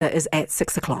Is at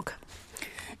 6 o'clock.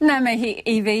 Ngā mihi,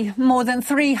 Evie. More than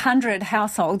 300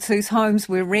 households whose homes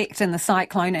were wrecked in the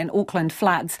cyclone and Auckland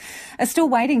floods are still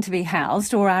waiting to be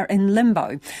housed or are in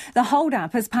limbo. The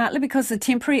hold-up is partly because the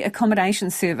Temporary Accommodation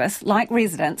Service, like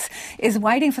residents, is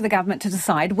waiting for the government to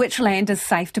decide which land is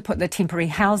safe to put the temporary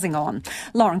housing on.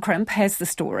 Lauren Crimp has the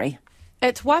story.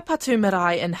 At Waipatu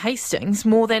Marae in Hastings,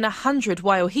 more than 100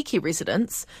 Waiohiki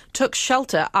residents took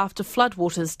shelter after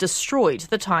floodwaters destroyed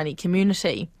the tiny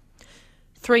community.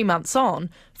 3 months on,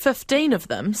 15 of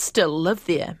them still live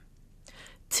there.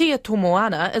 Tia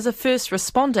Tomoana is a first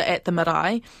responder at the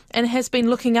marae and has been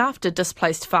looking after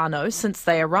displaced whānau since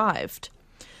they arrived.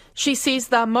 She says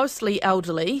they're mostly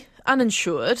elderly,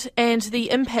 uninsured, and the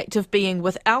impact of being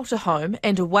without a home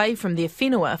and away from their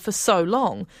whenua for so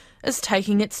long is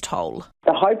taking its toll.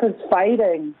 The hope is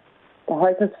fading. The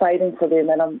hope is fading for them,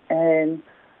 and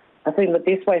I think the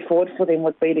best way forward for them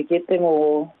would be to get them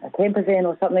or a camper van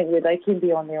or something where they can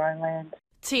be on their own land.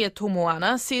 Tia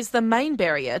Tomoana says the main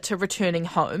barrier to returning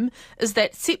home is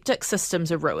that septic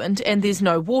systems are ruined and there's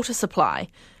no water supply,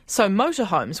 so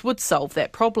motorhomes would solve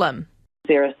that problem.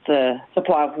 There is the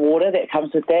supply of water that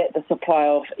comes with that, the supply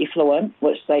of effluent,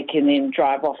 which they can then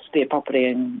drive off their property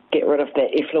and get rid of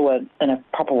that effluent in a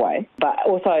proper way. But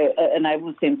also it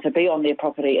enables them to be on their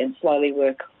property and slowly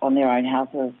work on their own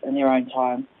houses in their own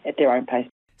time, at their own pace.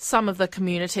 Some of the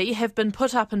community have been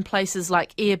put up in places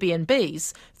like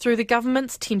Airbnbs through the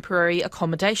government's Temporary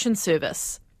Accommodation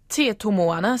Service. Tia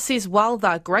Tomoana says while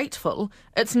they're grateful,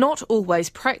 it's not always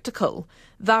practical.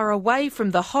 They're away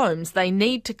from the homes they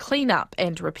need to clean up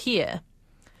and repair.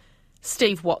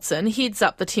 Steve Watson heads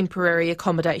up the Temporary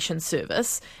Accommodation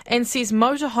Service and says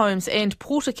motorhomes and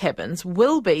porta cabins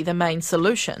will be the main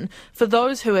solution for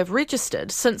those who have registered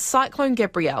since Cyclone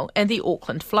Gabrielle and the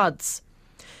Auckland floods.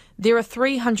 There are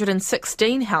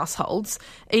 316 households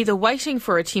either waiting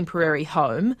for a temporary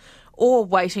home or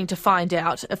waiting to find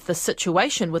out if the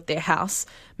situation with their house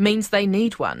means they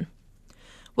need one.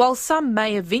 While some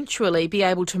may eventually be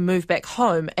able to move back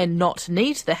home and not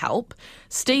need the help,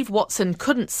 Steve Watson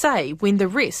couldn't say when the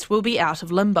rest will be out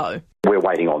of limbo. We're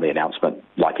waiting on the announcement,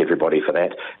 like everybody, for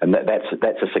that, and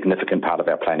that's a significant part of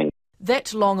our planning.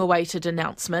 That long-awaited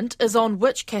announcement is on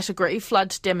which category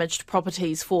flood-damaged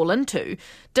properties fall into,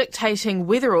 dictating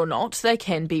whether or not they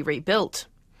can be rebuilt.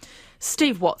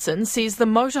 Steve Watson says the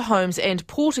motorhomes and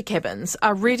porta cabins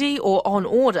are ready or on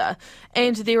order,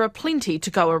 and there are plenty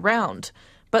to go around,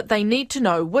 but they need to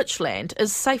know which land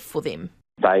is safe for them.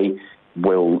 They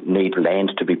will need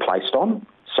land to be placed on.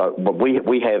 So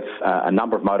we have a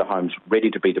number of motorhomes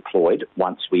ready to be deployed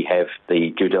once we have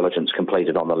the due diligence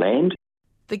completed on the land.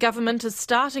 The government is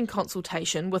starting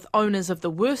consultation with owners of the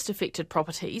worst affected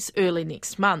properties early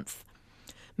next month.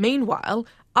 Meanwhile,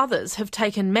 others have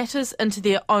taken matters into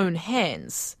their own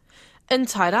hands. In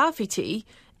Tairawhiti,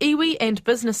 iwi and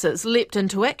businesses leapt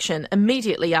into action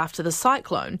immediately after the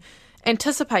cyclone,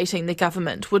 anticipating the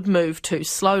government would move too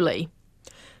slowly.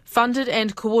 Funded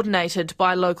and coordinated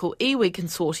by local iwi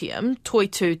consortium,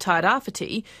 Toitu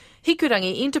Tairawhiti,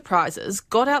 Hikurangi Enterprises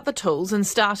got out the tools and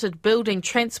started building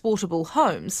transportable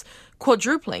homes,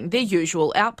 quadrupling their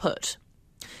usual output.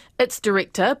 Its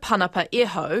director, Panapa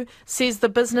Eho, says the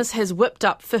business has whipped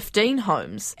up 15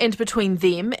 homes, and between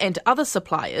them and other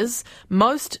suppliers,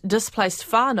 most displaced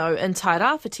whānau in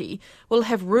Tairawhiti will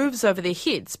have roofs over their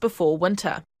heads before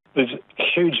winter. There's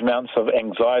huge amounts of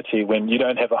anxiety when you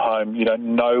don't have a home, you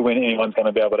don't know when anyone's going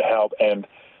to be able to help, and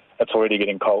it's already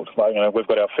getting cold. We've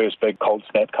got our first big cold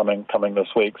snap coming this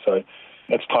week, so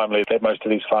it's timely that most of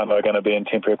these whānau are going to be in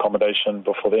temporary accommodation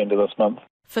before the end of this month.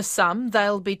 For some,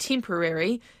 they'll be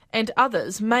temporary, and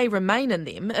others may remain in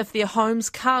them if their homes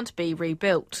can't be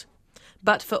rebuilt.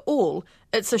 But for all,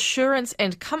 it's assurance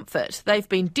and comfort they've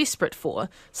been desperate for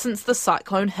since the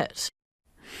cyclone hit.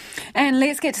 And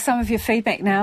let's get to some of your feedback now.